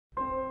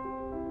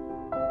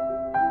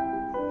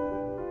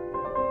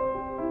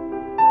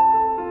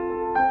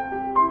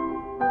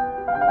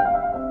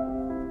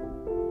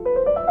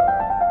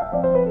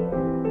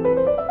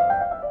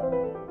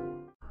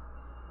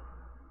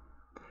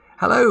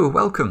Hello,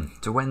 welcome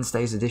to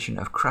Wednesday's edition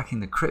of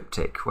Cracking the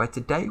Cryptic, where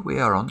today we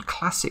are on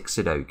Classic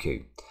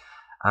Sudoku.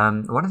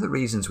 One of the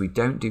reasons we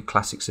don't do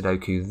Classic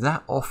Sudoku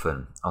that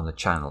often on the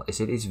channel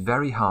is it is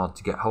very hard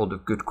to get hold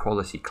of good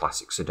quality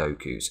Classic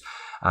Sudokus,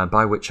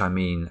 by which I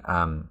mean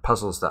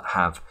puzzles that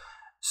have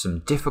some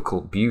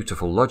difficult,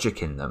 beautiful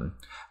logic in them,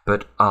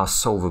 but are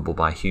solvable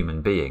by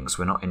human beings.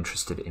 We're not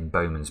interested in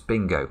Bowman's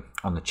Bingo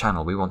on the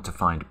channel. We want to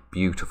find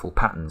beautiful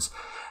patterns.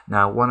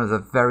 Now, one of the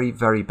very,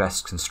 very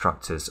best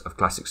constructors of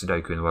classic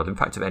Sudoku in the world, in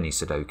fact of any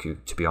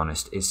Sudoku, to be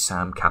honest, is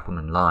Sam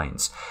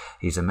Cappleman-Lynes.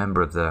 He's a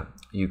member of the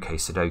UK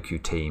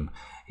Sudoku team.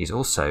 He's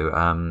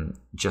also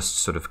just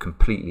sort of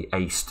completely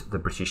aced the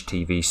British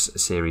TV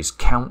series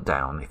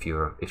Countdown, if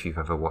you've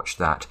ever watched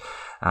that,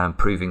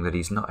 proving that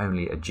he's not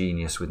only a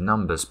genius with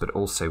numbers but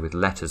also with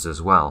letters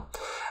as well.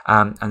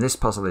 And this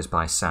puzzle is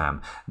by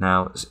Sam.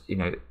 Now, you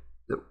know,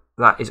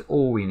 that is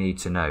all we need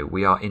to know.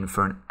 We are in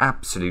for an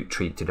absolute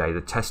treat today.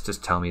 The testers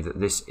tell me that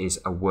this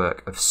is a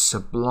work of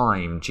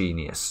sublime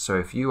genius. So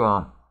if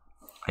you're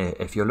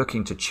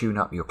looking to tune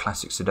up your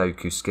classic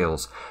Sudoku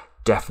skills,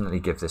 definitely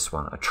give this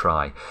one a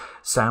try.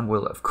 Sam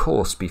will, of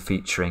course, be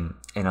featuring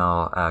in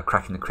our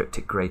Cracking the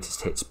Cryptic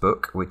Greatest Hits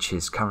book, which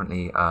is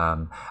currently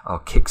our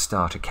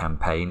Kickstarter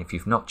campaign. If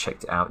you've not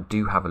checked it out,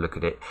 do have a look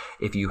at it.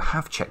 If you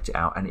have checked it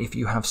out and if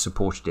you have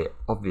supported it,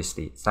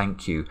 obviously,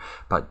 thank you.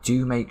 But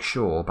do make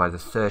sure by the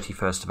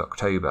 31st of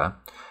October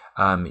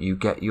you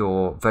get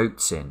your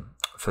votes in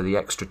for the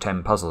extra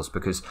 10 puzzles,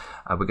 because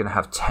we're going to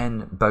have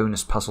 10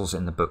 bonus puzzles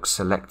in the book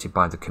selected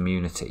by the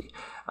community,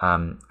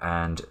 and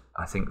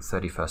I think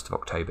 31st of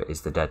October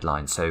is the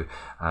deadline, so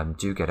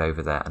do get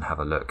over there and have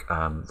a look.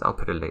 I'll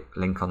put a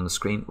link on the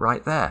screen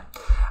right there.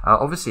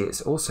 Obviously, it's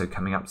also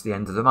coming up to the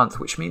end of the month,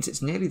 which means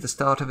it's nearly the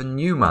start of a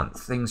new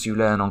month. Things you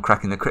learn on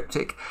Cracking the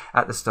Cryptic: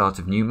 at the start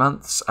of new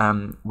months,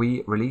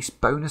 we release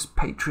bonus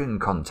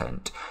Patreon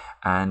content,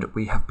 and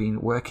we have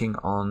been working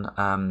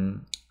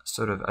on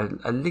sort of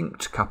a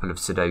linked couple of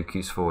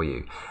Sudokus for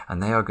you,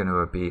 and they are going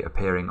to be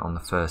appearing on the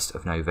 1st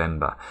of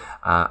November,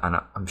 and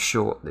I'm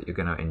sure that you're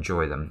going to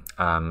enjoy them.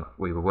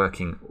 We were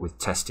working with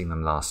testing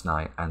them last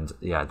night, and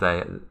yeah,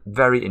 they're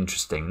very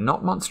interesting.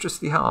 Not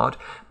monstrously hard,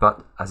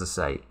 but as I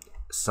say,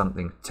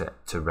 something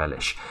to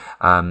relish.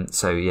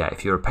 So yeah,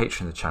 if you're a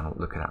patron of the channel,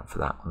 look out for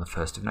that on the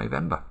 1st of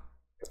November.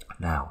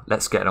 Now,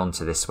 let's get on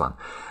to this one.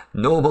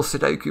 Normal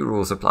Sudoku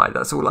rules apply.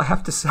 That's all I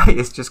have to say.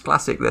 It's just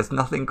classic. There's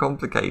nothing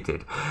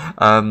complicated.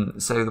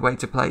 So the way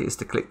to play is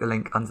to click the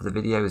link under the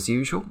video as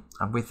usual.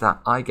 And with that,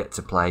 I get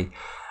to play.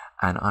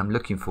 And I'm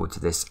looking forward to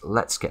this.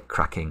 Let's get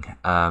cracking.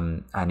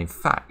 And in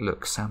fact,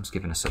 look, Sam's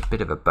given us a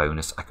bit of a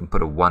bonus. I can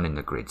put a 1 in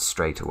the grid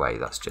straight away.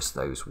 That's just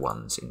those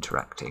ones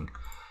interacting.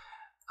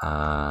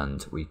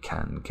 And we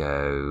can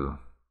go...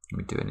 Can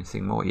we do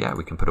anything more? Yeah,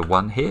 we can put a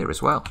 1 here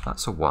as well.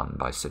 That's a 1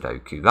 by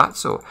Sudoku.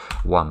 That's a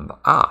 1.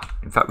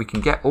 In fact, we can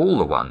get all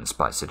the 1s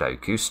by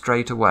Sudoku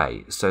straight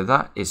away. So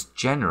that is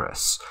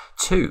generous.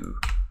 2.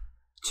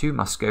 2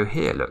 must go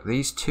here. Look,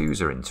 these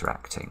 2s are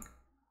interacting.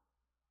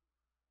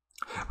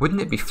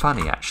 Wouldn't it be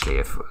funny, actually,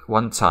 if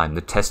one time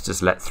the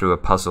testers let through a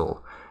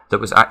puzzle that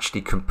was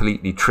actually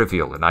completely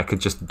trivial and I could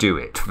just do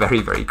it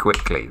very, very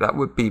quickly? That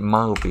would be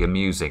mildly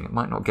amusing. It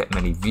might not get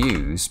many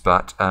views,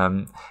 but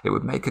it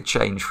would make a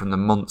change from the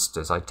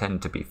monsters I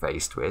tend to be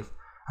faced with.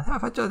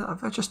 Have I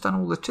just done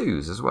all the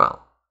 2s as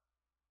well?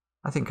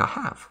 I think I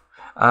have.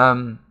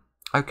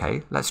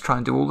 Okay, let's try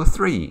and do all the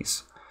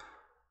 3s.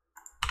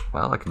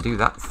 Well, I can do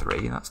that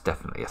 3. That's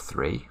definitely a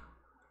 3.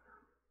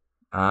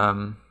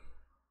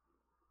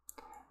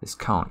 This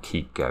can't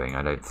keep going,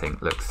 I don't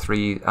think. Look,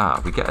 3...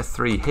 Ah, we get a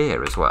 3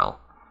 here as well.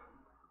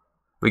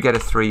 We get a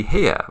 3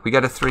 here. We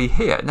get a 3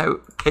 here. No,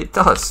 it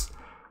does.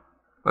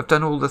 I've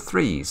done all the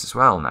 3s as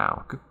well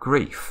now. Good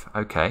grief.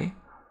 Okay.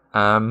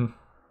 Well,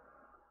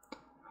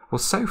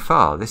 so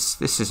far, this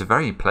is a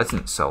very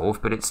pleasant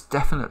solve, but it's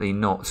definitely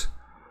not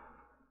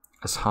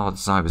as hard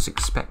as I was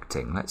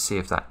expecting. Let's see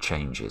if that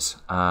changes.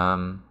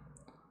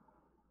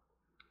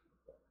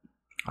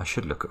 I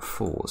should look at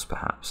 4s,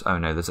 perhaps. Oh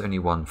no, there's only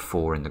one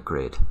 4 in the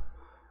grid.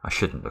 I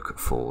shouldn't look at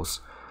 4s.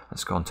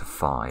 Let's go on to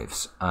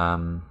 5s.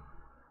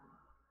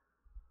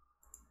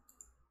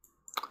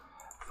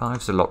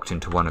 5s are locked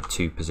into one of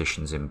 2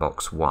 positions in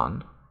box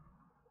 1.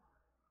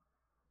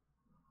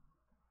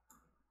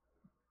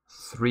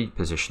 3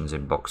 positions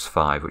in box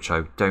 5, which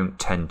I don't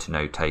tend to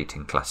notate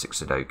in classic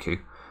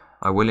Sudoku.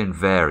 I will in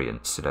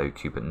variant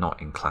Sudoku, but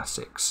not in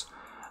classics.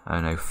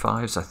 Oh no,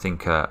 5s I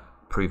think are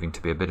proving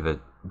to be a bit of a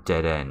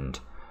dead end.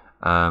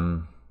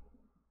 6s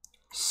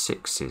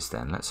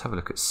then. Let's have a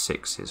look at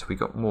 6s. We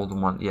got more than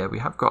one. Yeah, we've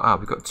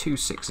got 2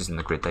 6s in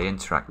the grid. They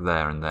interact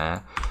there and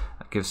there.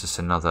 That gives us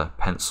another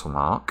pencil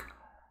mark.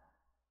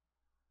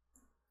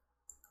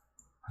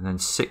 And then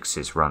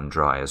 6s run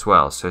dry as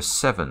well. So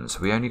 7s.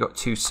 We only got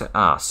 2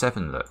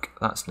 7, look.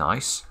 That's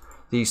nice.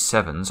 These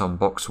 7s on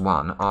box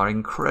 1 are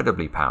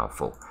incredibly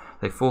powerful.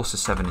 They force a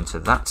 7 into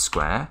that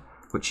square,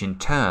 which in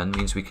turn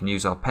means we can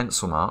use our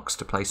pencil marks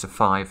to place a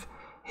 5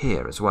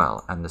 here as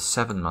well, and the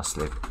 7 must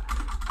live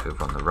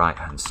over on the right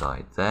hand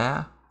side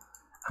there,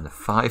 And the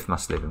 5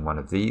 must live in one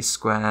of these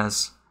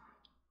squares.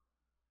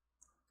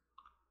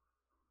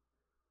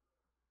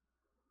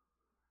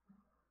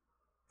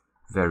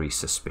 Very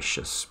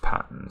suspicious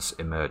patterns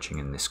emerging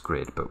in this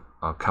grid, but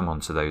I'll come on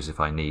to those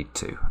if I need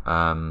to.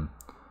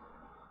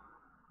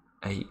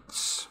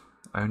 8s,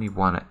 only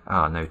one,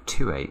 no,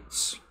 2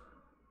 8s.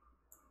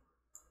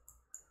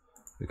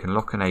 We can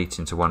lock an 8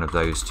 into one of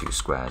those 2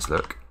 squares,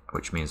 look,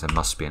 which means there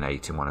must be an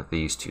 8 in one of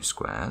these 2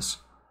 squares.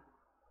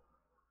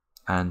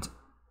 And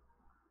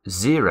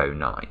 0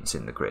 9s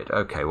in the grid.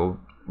 Okay, well,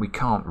 we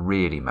can't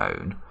really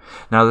moan.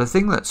 Now, the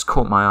thing that's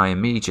caught my eye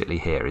immediately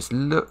here is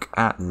look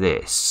at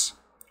this.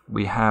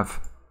 We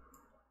have,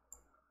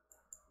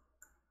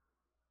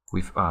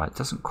 it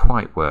doesn't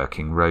quite work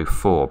in row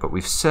 4, but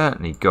we've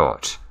certainly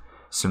got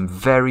some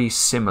very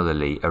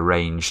similarly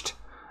arranged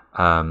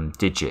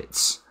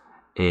digits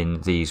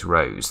in these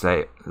rows.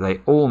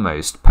 They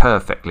almost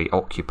perfectly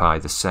occupy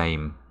the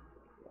same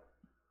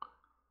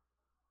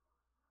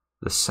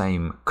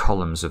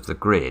columns of the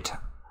grid.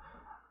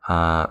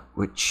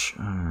 Which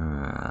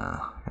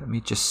let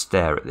me just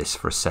stare at this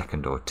for a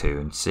second or two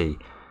and see.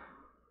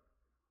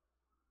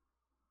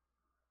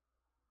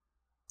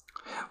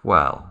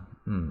 Well,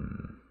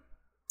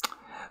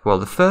 well,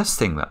 the first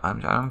thing that I'm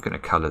going to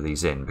colour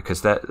these in,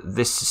 because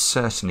this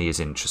certainly is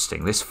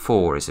interesting. This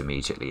 4 is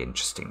immediately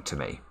interesting to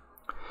me,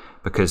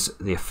 because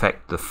the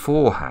effect the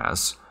 4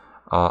 has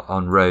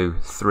on row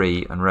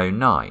 3 and row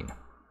 9.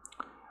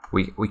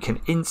 We can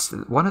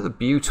one of the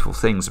beautiful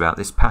things about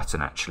this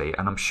pattern, actually,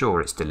 and I'm sure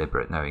it's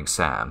deliberate knowing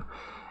Sam,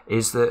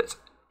 is that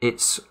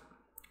it's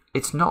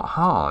not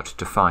hard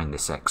to find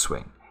this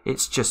X-wing.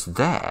 It's just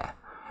there.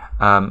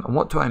 And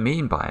what do I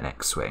mean by an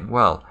X-wing?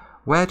 Well,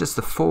 where does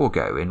the 4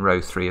 go in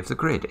row 3 of the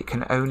grid? It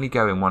can only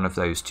go in one of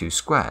those 2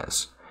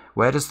 squares.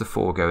 Where does the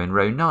 4 go in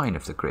row 9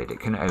 of the grid?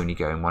 It can only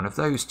go in one of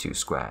those 2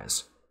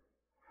 squares.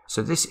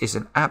 So this is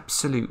an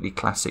absolutely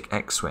classic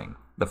X-wing.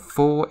 The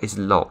 4 is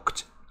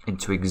locked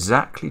into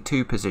exactly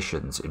 2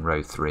 positions in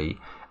row 3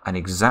 and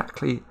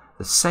exactly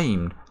the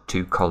same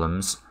 2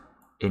 columns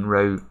in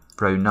row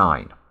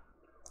 9.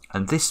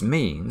 And this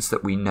means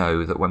that we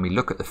know that when we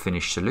look at the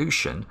finished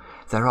solution,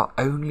 there are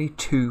only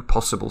 2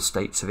 possible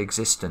states of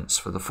existence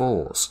for the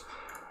 4s.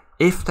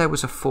 If there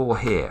was a 4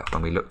 here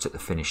when we looked at the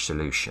finished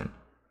solution,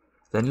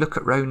 then look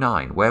at row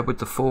 9. Where would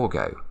the 4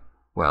 go?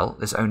 Well,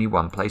 there's only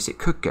one place it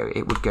could go.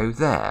 It would go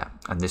there,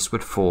 and this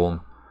would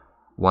form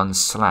one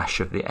slash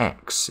of the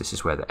X. This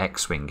is where the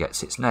X-wing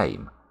gets its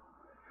name.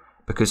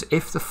 Because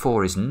if the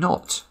 4 is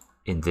not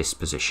in this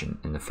position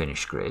in the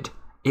finished grid,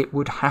 it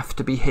would have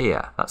to be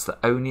here. That's the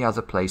only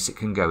other place it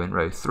can go in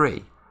row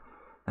 3.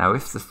 Now,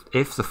 if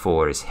the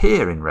 4 is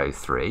here in row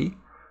 3,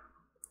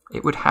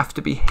 it would have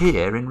to be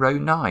here in row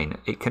 9.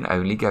 It can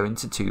only go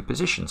into 2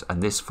 positions,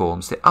 and this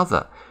forms the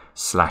other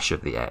slash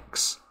of the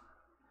X.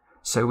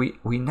 So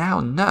we now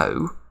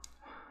know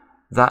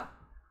that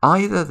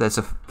either there's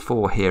a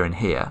 4 here and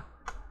here,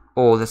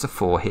 or there's a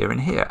 4 here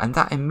and here, and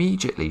that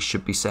immediately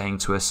should be saying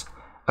to us,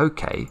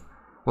 okay,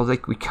 well,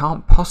 we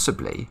can't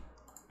possibly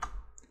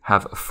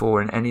have a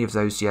 4 in any of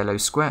those yellow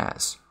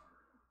squares,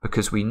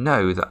 because we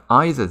know that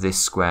either this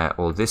square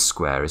or this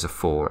square is a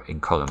 4 in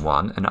column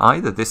 1, and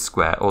either this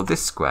square or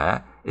this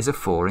square is a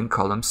 4 in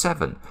column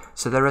 7.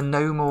 So there are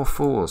no more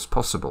 4s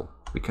possible.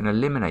 We can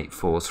eliminate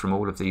 4s from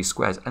all of these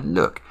squares. And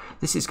look,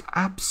 this is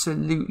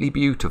absolutely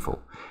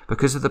beautiful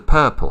because of the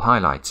purple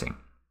highlighting.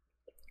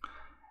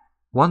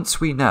 Once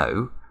we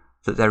know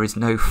that there is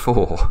no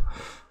 4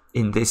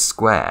 in this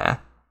square,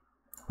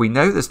 we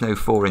know there's no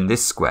 4 in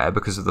this square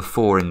because of the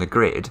 4 in the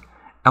grid,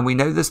 and we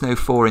know there's no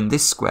 4 in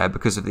this square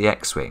because of the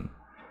X-wing.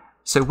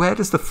 So where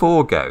does the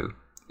 4 go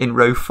in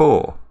row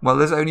 4? Well,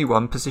 there's only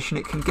one position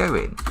it can go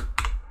in.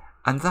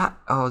 And that,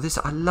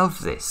 I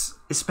love this.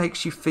 This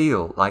makes you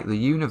feel like the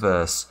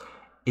universe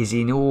is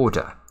in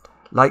order,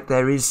 like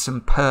there is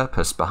some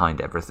purpose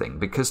behind everything.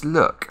 Because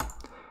look,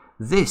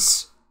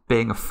 this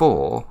being a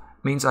 4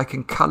 means I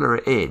can colour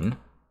it in,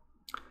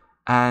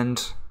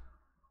 and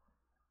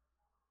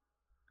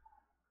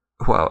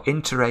well,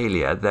 inter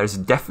alia, there's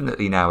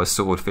definitely now a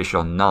swordfish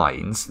on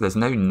 9s. There's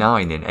no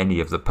 9 in any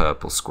of the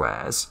purple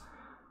squares.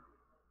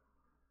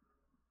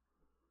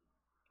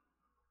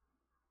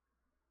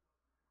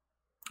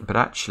 But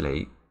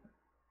actually,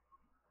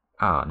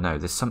 no,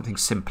 there's something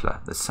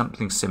simpler. There's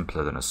something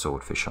simpler than a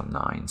swordfish on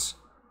 9s.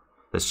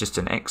 There's just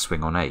an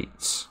X-wing on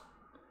 8s.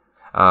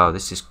 Oh,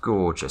 this is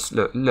gorgeous.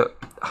 Look,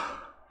 look.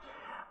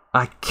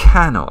 I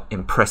cannot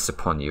impress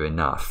upon you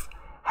enough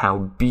how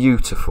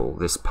beautiful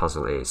this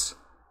puzzle is.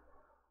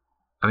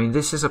 I mean,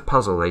 this is a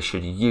puzzle they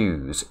should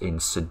use in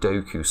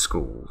Sudoku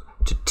school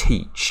to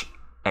teach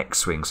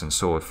X-wings and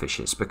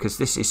swordfishes, because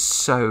this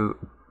is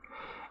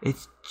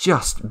it's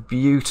just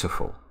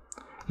beautiful.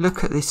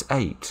 Look at this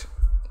 8.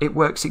 It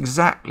works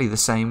exactly the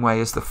same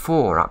way as the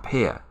 4 up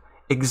here.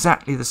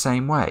 Exactly the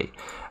same way.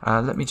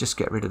 Let me just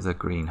get rid of the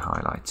green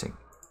highlighting.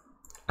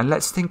 And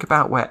let's think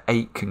about where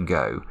 8 can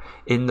go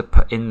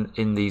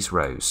in these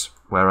rows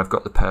where I've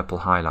got the purple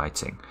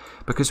highlighting,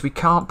 because we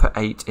can't put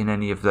 8 in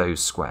any of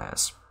those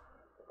squares.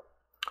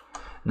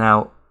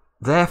 Now,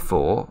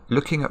 Therefore,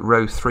 looking at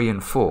row 3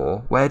 and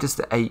 4, where does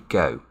the 8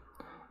 go?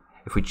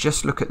 If we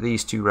just look at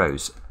these two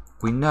rows,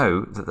 we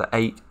know that the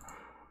 8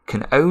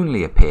 can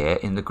only appear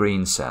in the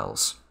green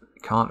cells.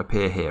 It can't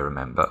appear here,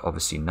 remember.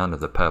 Obviously, none of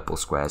the purple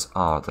squares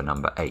are the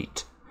number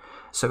 8.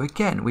 So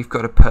again, we've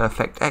got a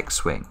perfect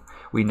X-wing.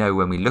 We know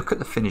when we look at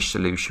the finished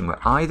solution, we're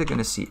either going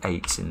to see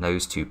 8s in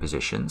those two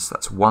positions.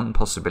 That's one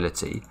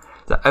possibility.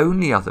 The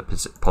only other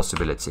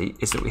possibility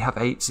is that we have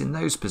 8s in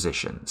those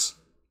positions.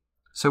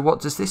 So what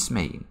does this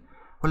mean?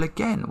 Well,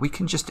 again, we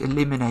can just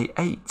eliminate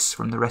 8s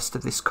from the rest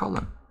of this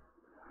column.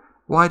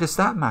 Why does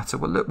that matter?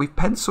 Well, look, we've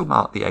pencil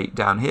marked the 8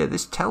 down here.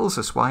 This tells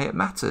us why it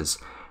matters.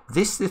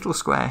 This little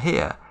square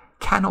here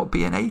cannot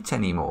be an 8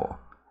 anymore.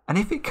 And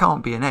if it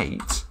can't be an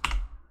 8,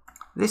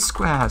 this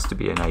square has to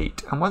be an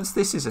 8. And once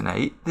this is an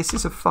 8, this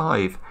is a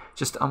 5,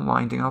 just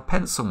unwinding our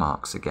pencil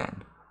marks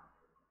again.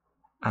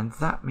 And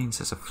that means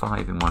there's a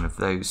 5 in one of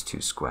those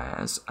two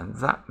squares. And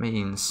that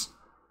means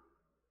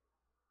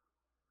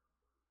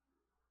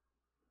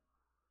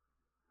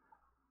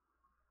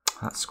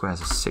that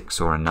square's a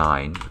 6 or a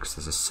 9 because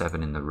there's a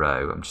 7 in the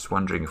row. I'm just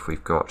wondering if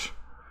we've got...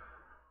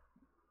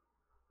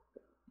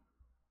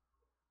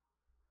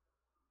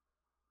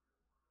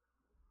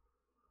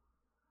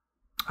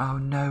 Oh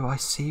no, I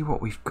see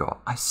what we've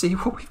got. I see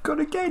what we've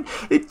got again.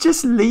 It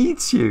just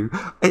leads you.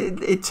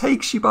 It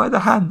takes you by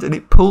the hand and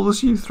it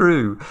pulls you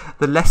through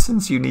the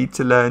lessons you need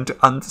to learn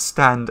to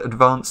understand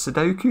advanced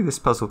Sudoku, this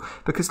puzzle.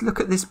 Because look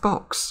at this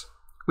box.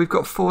 We've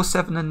got 4,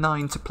 7 and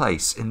 9 to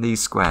place in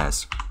these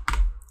squares.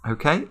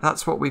 Okay,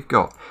 that's what we've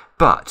got.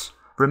 But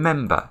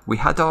remember, we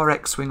had our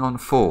X-wing on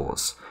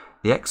 4s.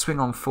 The X-wing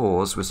on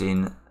 4s was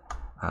in...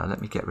 let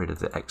me get rid of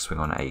the X-wing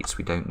on 8s.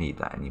 We don't need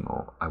that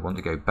anymore. I want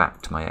to go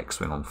back to my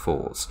X-wing on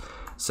 4s.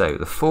 So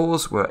the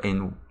 4s were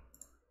in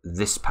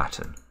this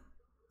pattern.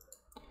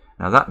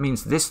 Now that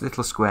means this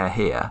little square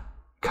here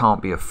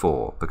can't be a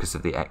 4 because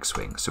of the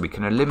X-wing. So we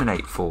can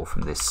eliminate 4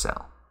 from this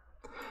cell.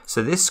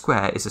 So this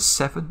square is a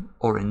 7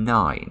 or a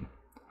 9.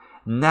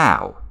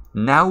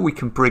 Now we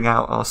can bring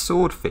out our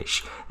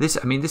swordfish. This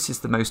is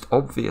the most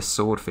obvious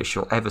swordfish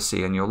you'll ever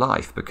see in your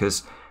life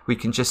because we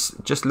can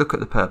just look at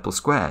the purple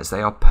squares.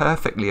 They are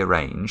perfectly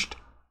arranged.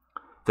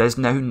 There's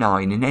no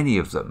 9 in any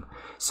of them.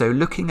 So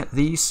looking at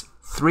these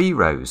 3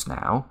 rows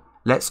now,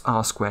 let's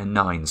ask where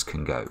 9s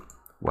can go.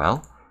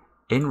 Well,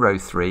 in row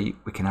 3,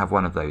 we can have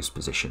one of those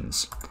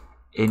positions.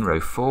 In row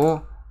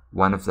 4,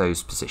 one of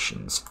those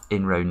positions.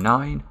 In row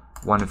 9,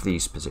 one of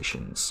these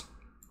positions.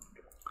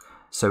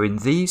 So in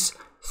these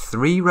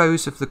 3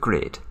 rows of the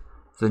grid,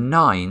 the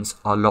 9s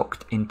are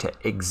locked into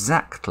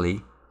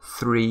exactly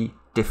 3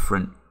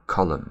 different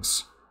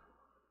columns.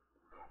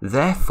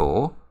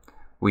 Therefore,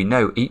 we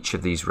know each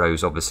of these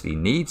rows obviously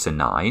needs a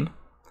 9,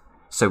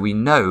 so we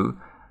know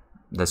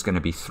there's going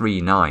to be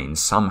 3 9s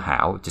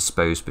somehow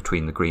disposed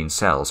between the green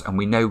cells, and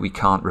we know we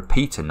can't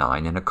repeat a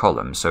 9 in a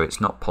column, so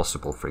it's not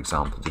possible, for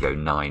example, to go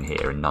 9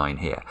 here and 9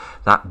 here.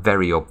 That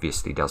very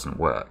obviously doesn't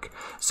work.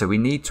 So we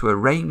need to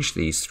arrange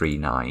these 3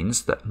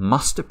 9s that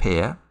must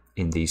appear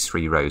in these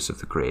 3 rows of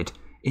the grid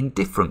in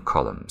different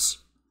columns.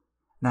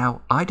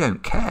 Now, I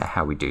don't care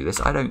how we do this.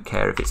 I don't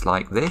care if it's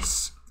like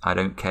this. I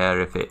don't care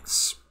if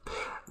it's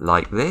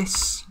like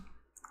this.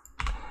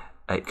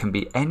 It can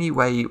be any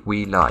way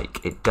we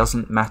like. It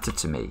doesn't matter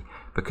to me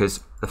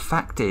because the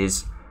fact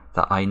is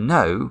that I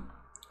know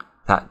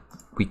that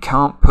we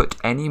can't put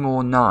any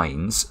more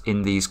 9s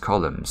in these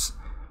columns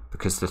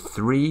because the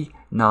 3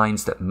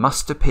 9s that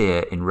must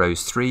appear in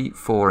rows 3,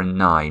 4 and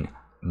 9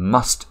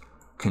 must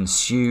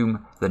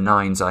consume the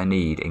 9s I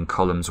need in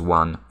columns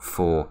 1,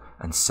 4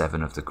 and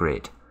 7 of the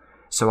grid.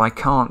 So I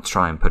can't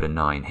try and put a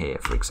 9 here,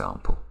 for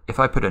example. If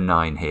I put a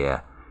 9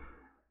 here,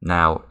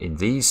 now in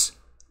these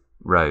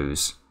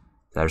rows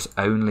there's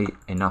only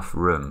enough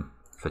room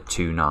for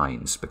 2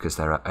 9s because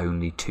there are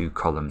only 2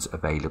 columns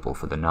available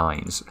for the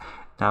 9s.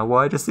 Now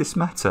why does this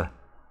matter?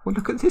 Well,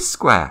 look at this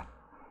square.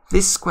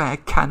 This square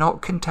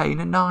cannot contain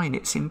a 9.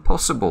 It's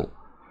impossible.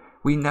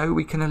 We know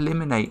we can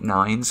eliminate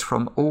 9s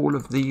from all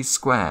of these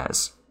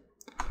squares.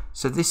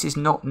 So this is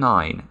not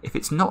 9. If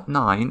it's not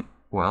 9,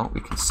 well, we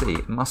can see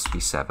it must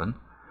be 7,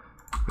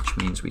 which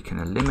means we can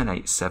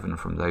eliminate 7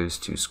 from those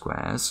 2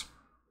 squares.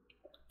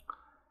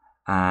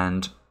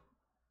 And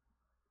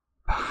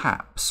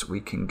perhaps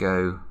we can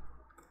go,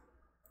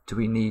 do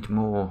we need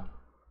more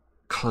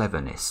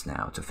cleverness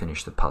now to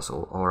finish the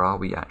puzzle, or are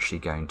we actually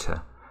going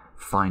to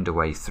find a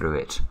way through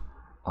it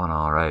on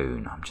our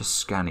own? I'm just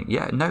scanning.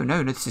 Yeah,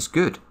 no, this is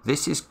good.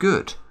 This is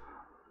good.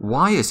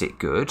 Why is it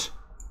good?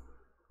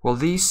 Well,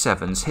 these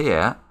 7s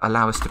here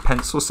allow us to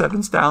pencil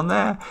 7s down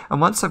there.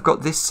 And once I've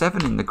got this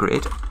 7 in the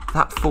grid,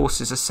 that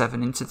forces a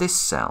 7 into this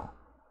cell,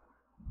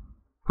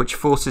 which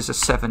forces a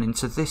 7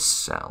 into this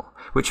cell,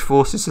 which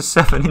forces a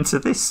 7 into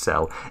this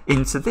cell,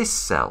 into this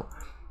cell.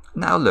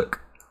 Now look,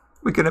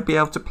 we're going to be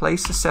able to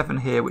place a 7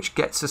 here, which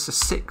gets us a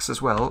 6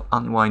 as well,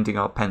 unwinding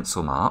our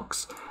pencil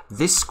marks.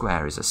 This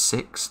square is a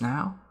 6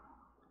 now.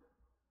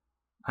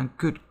 And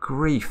good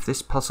grief,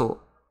 this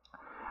puzzle,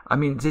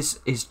 this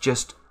is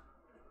just,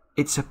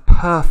 it's a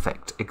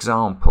perfect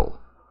example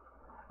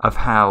of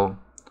how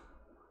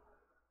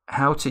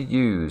to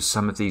use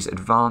some of these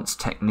advanced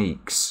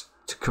techniques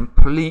to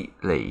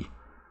completely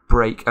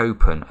break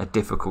open a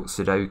difficult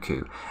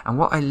Sudoku. And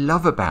what I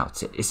love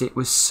about it is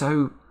it's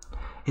so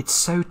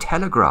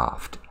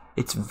telegraphed.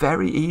 It's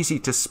very easy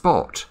to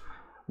spot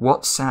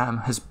what Sam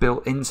has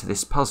built into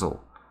this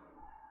puzzle.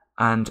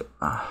 And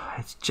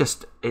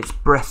it's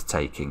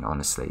breathtaking,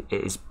 honestly.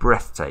 It is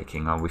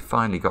breathtaking. Oh, we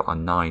finally got a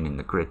 9 in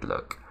the grid,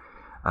 look.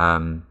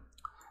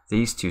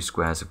 These two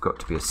squares have got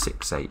to be a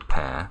 6-8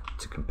 pair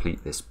to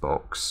complete this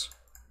box.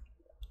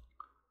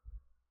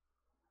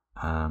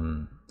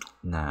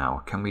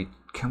 Now, can we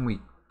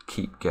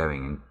keep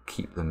going and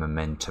keep the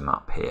momentum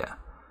up here?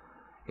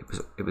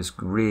 It was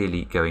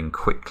really going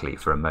quickly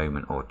for a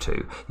moment or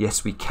two.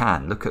 Yes, we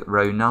can. Look at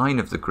row 9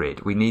 of the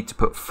grid. We need to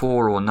put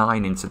 4 or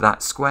 9 into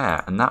that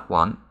square, and that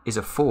one is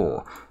a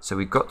 4. So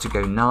we've got to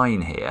go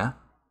 9 here.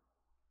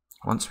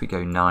 Once we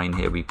go 9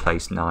 here, we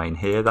place 9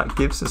 here. That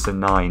gives us a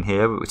 9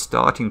 here, but we're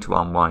starting to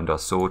unwind our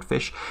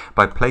swordfish.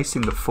 By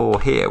placing the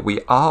 4 here,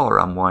 we are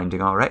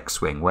unwinding our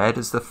X-wing. Where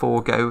does the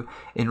 4 go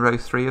in row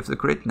 3 of the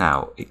grid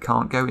now? It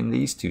can't go in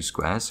these two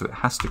squares, so it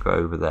has to go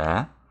over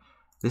there.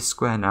 This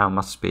square now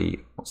must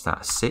be, what's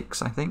that, a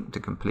 6, I think, to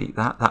complete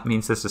that. That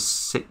means there's a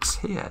 6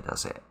 here,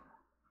 does it?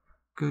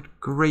 Good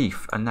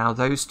grief. And now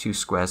those two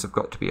squares have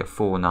got to be a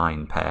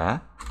 4-9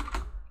 pair.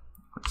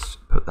 Let's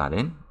put that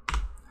in.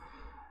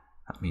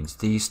 That means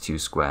these two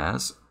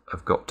squares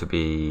have got to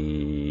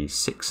be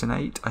 6 and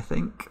 8, I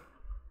think.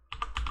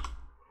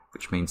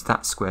 Which means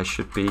that square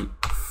should be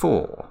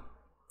 4.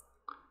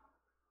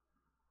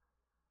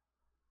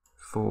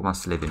 4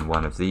 must live in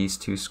one of these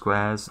two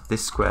squares.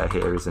 This square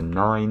here is a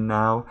 9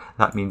 now.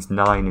 That means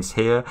 9 is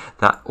here.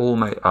 That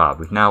almost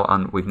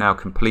we've now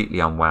completely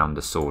unwound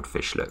the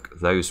swordfish. Look,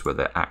 those were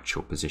the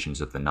actual positions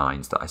of the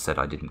 9s that I said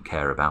I didn't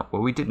care about.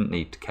 Well, we didn't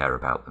need to care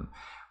about them.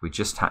 We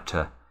just had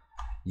to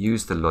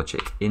use the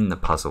logic in the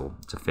puzzle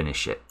to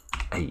finish it.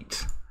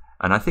 8.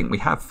 And I think we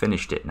have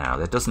finished it now.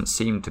 There doesn't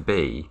seem to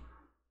be.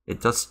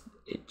 It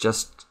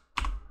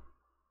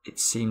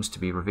seems to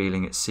be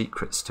revealing its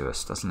secrets to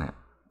us, doesn't it?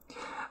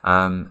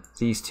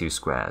 These two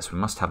squares, we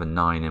must have a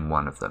 9 in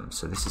one of them.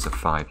 So this is a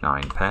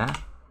 5-9 pair.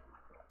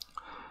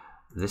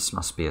 This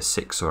must be a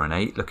 6 or an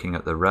 8 looking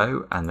at the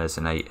row, and there's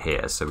an 8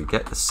 here. So we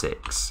get the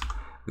 6,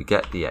 we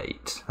get the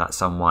 8.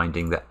 That's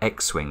unwinding the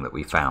X-wing that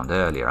we found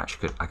earlier.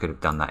 Actually, I could have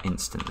done that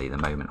instantly the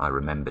moment I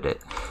remembered it.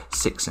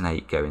 6 and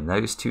 8 go in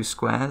those two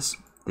squares.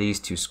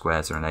 These two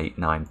squares are an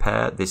 8-9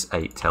 pair. This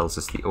 8 tells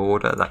us the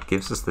order. That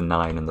gives us the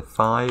 9 and the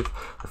 5.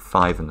 The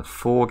 5 and the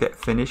 4 get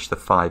finished. The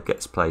 5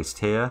 gets placed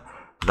here.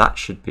 That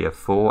should be a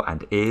 4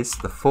 and is.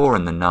 The 4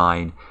 and the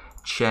 9,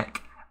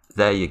 check.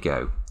 There you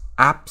go.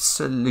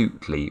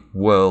 Absolutely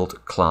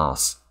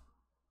world-class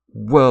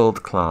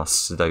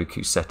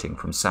Sudoku setting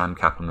from Sam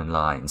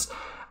Cappleman-Lynes.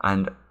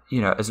 And, you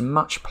know, as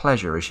much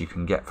pleasure as you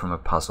can get from a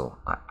puzzle.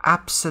 I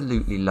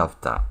absolutely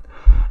loved that.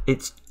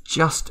 It's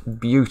just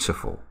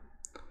beautiful.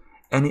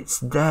 And it's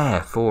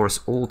there for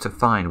us all to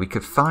find. We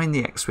could find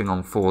the X-wing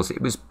on 4s.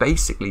 It was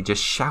basically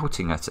just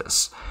shouting at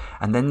us.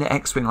 And then the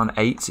X-wing on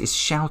 8s is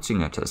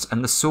shouting at us.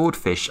 And the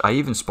swordfish, I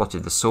even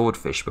spotted the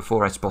swordfish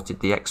before I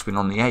spotted the X-wing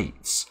on the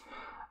 8s.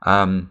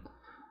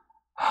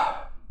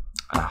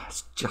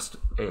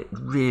 It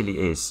really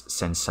is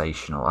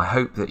sensational. I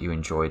hope that you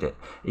enjoyed it,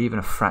 even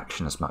a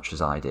fraction as much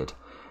as I did.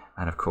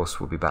 And of course,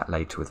 we'll be back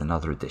later with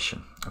another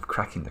edition of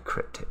Cracking the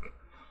Cryptic.